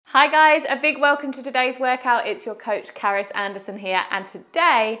Hi guys, a big welcome to today's workout. It's your coach Caris Anderson here, and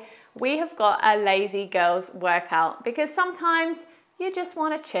today we have got a lazy girls workout because sometimes you just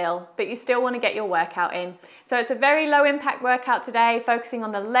want to chill but you still want to get your workout in. So it's a very low impact workout today, focusing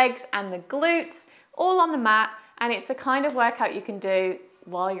on the legs and the glutes, all on the mat, and it's the kind of workout you can do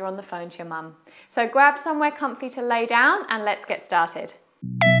while you're on the phone to your mum. So grab somewhere comfy to lay down and let's get started.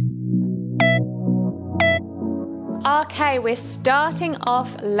 Okay, we're starting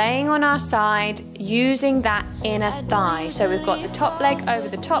off laying on our side using that inner thigh. So we've got the top leg over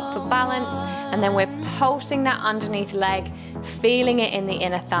the top for balance, and then we're pulsing that underneath leg, feeling it in the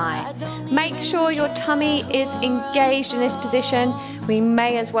inner thigh. Make sure your tummy is engaged in this position. We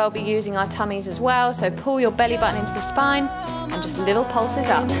may as well be using our tummies as well, so pull your belly button into the spine and just little pulses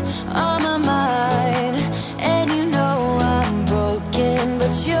up. On my mind, and you know I'm broken,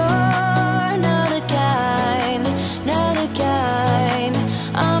 but you're not the kind, not the kind.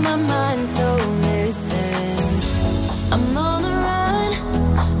 On my mind, so listen. I'm on the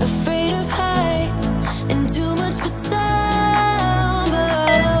run, afraid of heights, and too much for sound,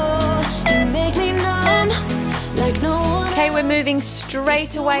 but oh, you make me numb like no one. Okay, we're moving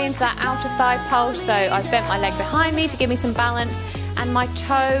straight away into that outer thigh pulse. So I've bent my leg behind me to give me some balance, and my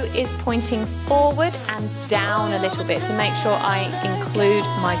toe is pointing forward and down a little bit to make sure I include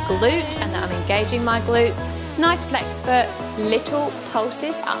my glute and that I'm engaging my glute. Nice flex foot, little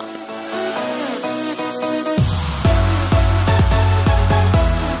pulses up.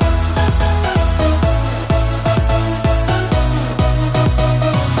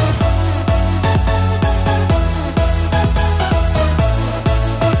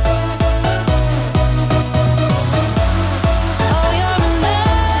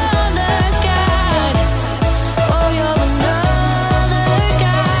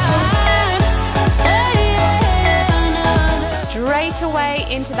 Away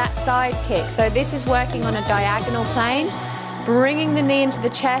into that side kick. So this is working on a diagonal plane, bringing the knee into the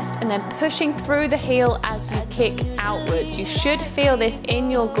chest and then pushing through the heel as you kick outwards. You should feel this in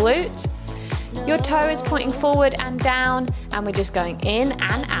your glute. Your toe is pointing forward and down, and we're just going in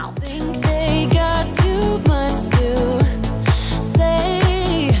and out. They got too much to say.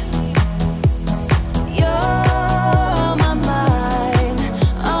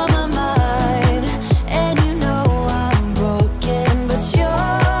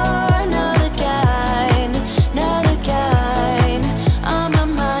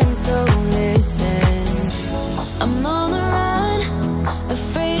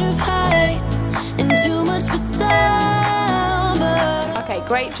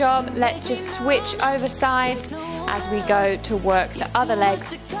 Great job. Let's just switch over sides as we go to work the other leg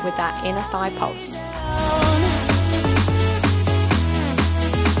with that inner thigh pulse.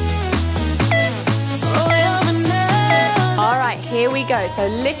 All right, here we go. So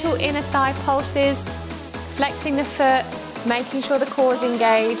little inner thigh pulses, flexing the foot, making sure the core is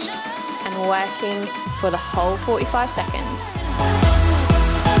engaged, and working for the whole 45 seconds.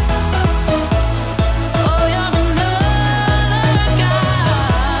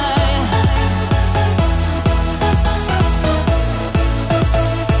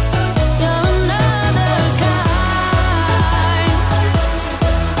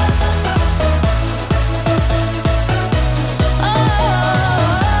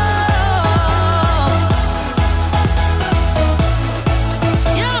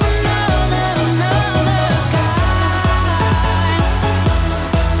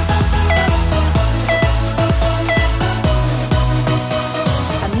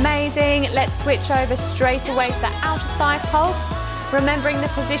 Switch over straight away to that outer thigh pulse, remembering the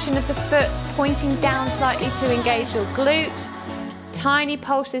position of the foot pointing down slightly to engage your glute. Tiny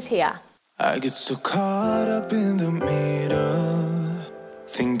pulses here. I get so caught up in the middle,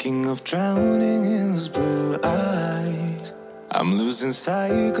 thinking of drowning in those blue eyes. I'm losing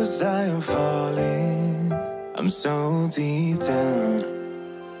sight 'cause I am falling. I'm so deep down,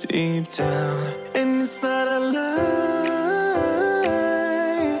 and it's not a lie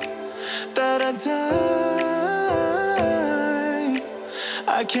that I die.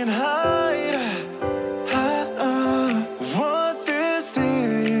 I can't hide what this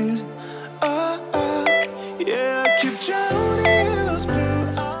is. Yeah, I keep drowning in those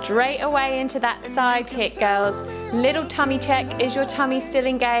blue. Straight away into that side kick, girls. Little tummy check. Is your tummy still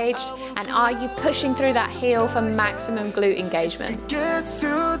engaged? And are you pushing through that heel for maximum glute engagement? It gets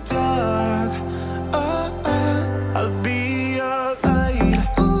too dark. I'll be your light.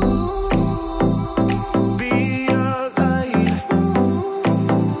 I'll be your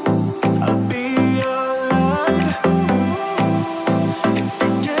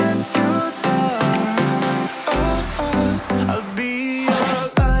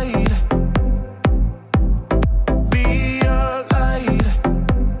light.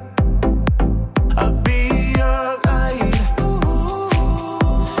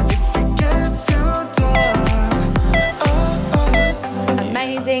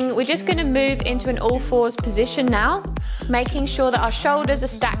 we're just gonna move into an all fours position now, making sure that our shoulders are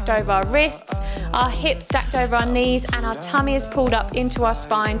stacked over our wrists, our hips stacked over our knees, and our tummy is pulled up into our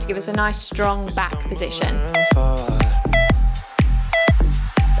spine to give us a nice strong back position.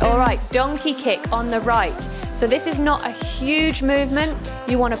 All right, donkey kick on the right. So this is not a huge movement.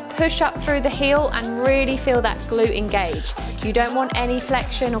 You want to push up through the heel and really feel that glute engage. You don't want any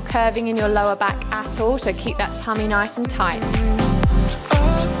flexion or curving in your lower back at all, so keep that tummy nice and tight.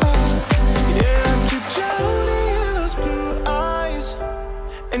 Yeah, keep drowning in those blue eyes,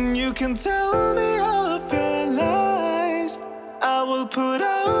 and you can tell me all of your lies. I will put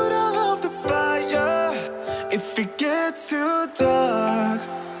out all of the fire if it gets too dark.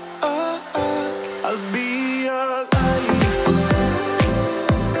 I'll be your light.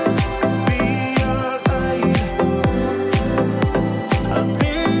 Be your light. I'll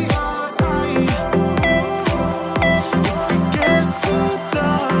be your light. If it gets too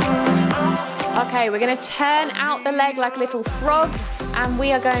dark. Okay, we're going to turn out the leg like a little frog, and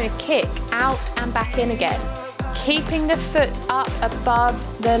we are going to kick out and back in again, keeping the foot up above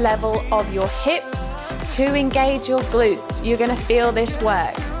the level of your hips to engage your glutes. You're going to feel this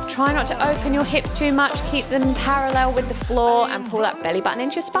work. Try not to open your hips too much, keep them parallel with the floor, and pull that belly button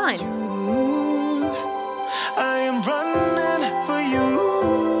into your spine. I am running for you.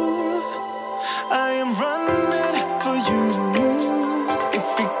 I am running for you.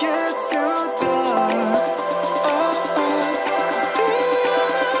 If it gets too dark,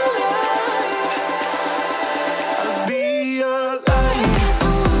 I'll be your light.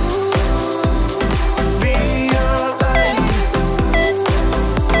 Be your light.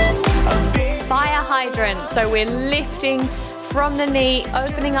 I'll be. Fire hydrant, so we're lifting from the knee,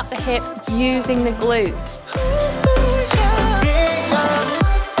 opening up the hip, using the glute.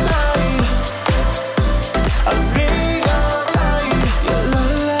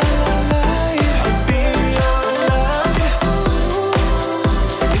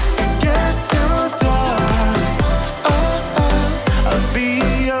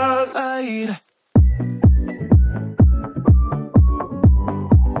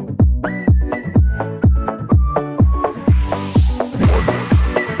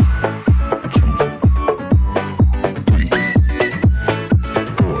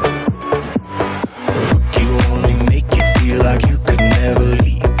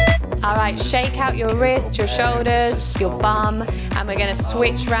 Shake out your wrists, your shoulders, your bum, and we're going to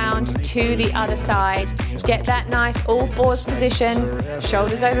switch round to the other side. Get that nice all fours position,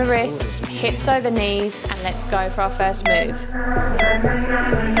 shoulders over wrists, hips over knees, and let's go for our first move.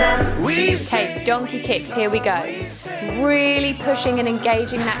 Okay, donkey kicks, here we go. Really pushing and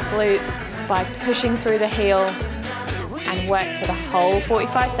engaging that glute by pushing through the heel, and work for the whole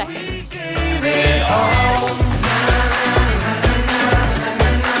 45 seconds.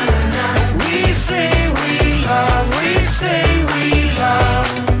 We say we love, we say we love.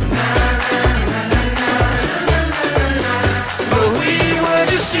 But we were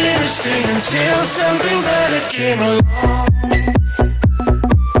just innocent until something better came along.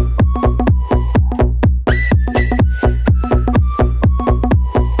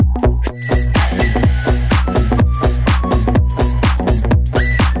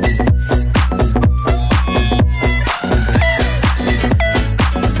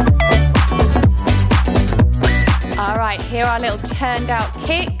 Here are little turned out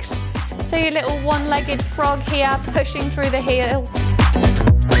kicks. So your little one-legged frog here, pushing through the heel.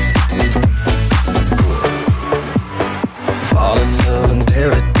 Fall in love and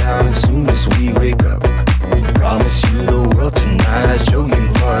tear it down as soon as we wake up. Promise you the world tonight, show you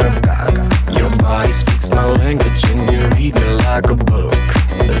what I've got. Your body speaks my language and you read me like a book.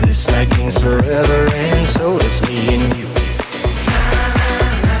 This night means forever and so does me and you.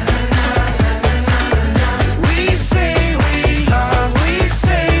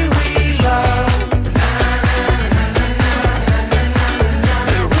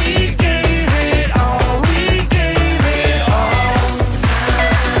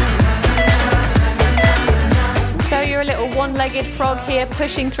 One-legged frog here,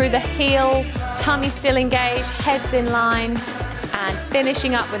 pushing through the heel, tummy still engaged, heads in line, and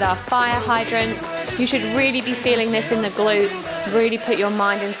finishing up with our fire hydrants. You should really be feeling this in the glute. Really put your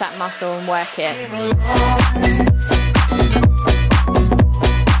mind into that muscle and work it.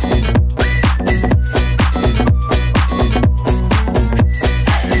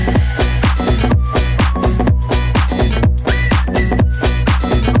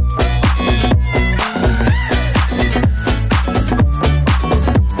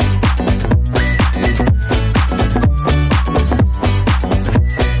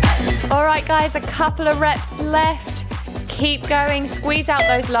 Guys, a couple of reps left. Keep going, squeeze out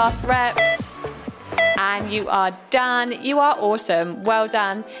those last reps. And you are done. You are awesome. Well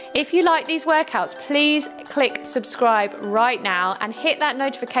done. If you like these workouts, please click subscribe right now and hit that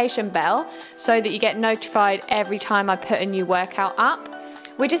notification bell so that you get notified every time I put a new workout up.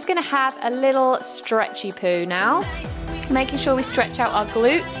 We're just gonna have a little stretchy poo now, making sure we stretch out our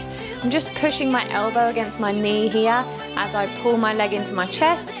glutes. I'm just pushing my elbow against my knee here as I pull my leg into my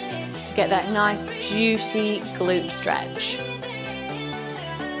chest to get that nice juicy glute stretch.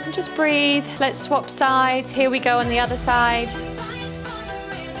 Just breathe. Let's swap sides. Here we go on the other side.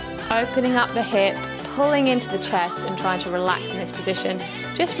 Opening up the hip, pulling into the chest and trying to relax in this position.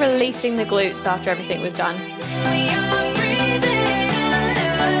 Just releasing the glutes after everything we've done.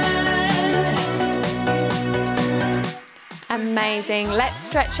 Amazing. Let's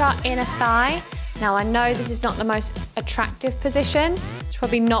stretch our inner thigh. Now I know this is not the most attractive position. It's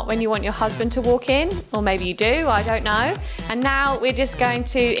probably not when you want your husband to walk in, or maybe you do, I don't know. And now we're just going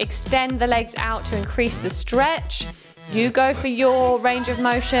to extend the legs out to increase the stretch. You go for your range of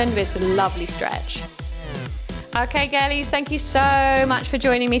motion with this lovely stretch. Okay girlies, thank you so much for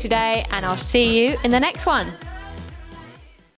joining me today, and I'll see you in the next one.